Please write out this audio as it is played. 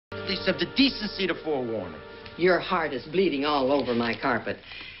least have the decency to forewarn him. Your heart is bleeding all over my carpet.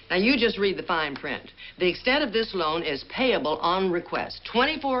 Now, you just read the fine print. The extent of this loan is payable on request,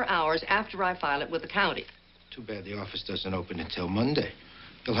 24 hours after I file it with the county. Too bad the office doesn't open until Monday.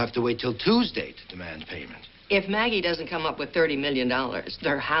 You'll have to wait till Tuesday to demand payment. If Maggie doesn't come up with $30 million,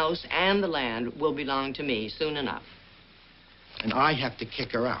 their house and the land will belong to me soon enough. And I have to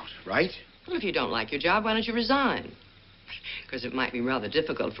kick her out, right? Well, if you don't like your job, why don't you resign? Because it might be rather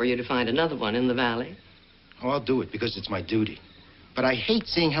difficult for you to find another one in the valley. Oh, I'll do it because it's my duty. But I hate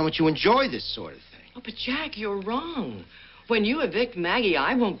seeing how much you enjoy this sort of thing. Oh, but Jack, you're wrong. When you evict Maggie,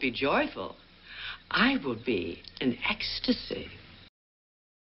 I won't be joyful. I will be in ecstasy.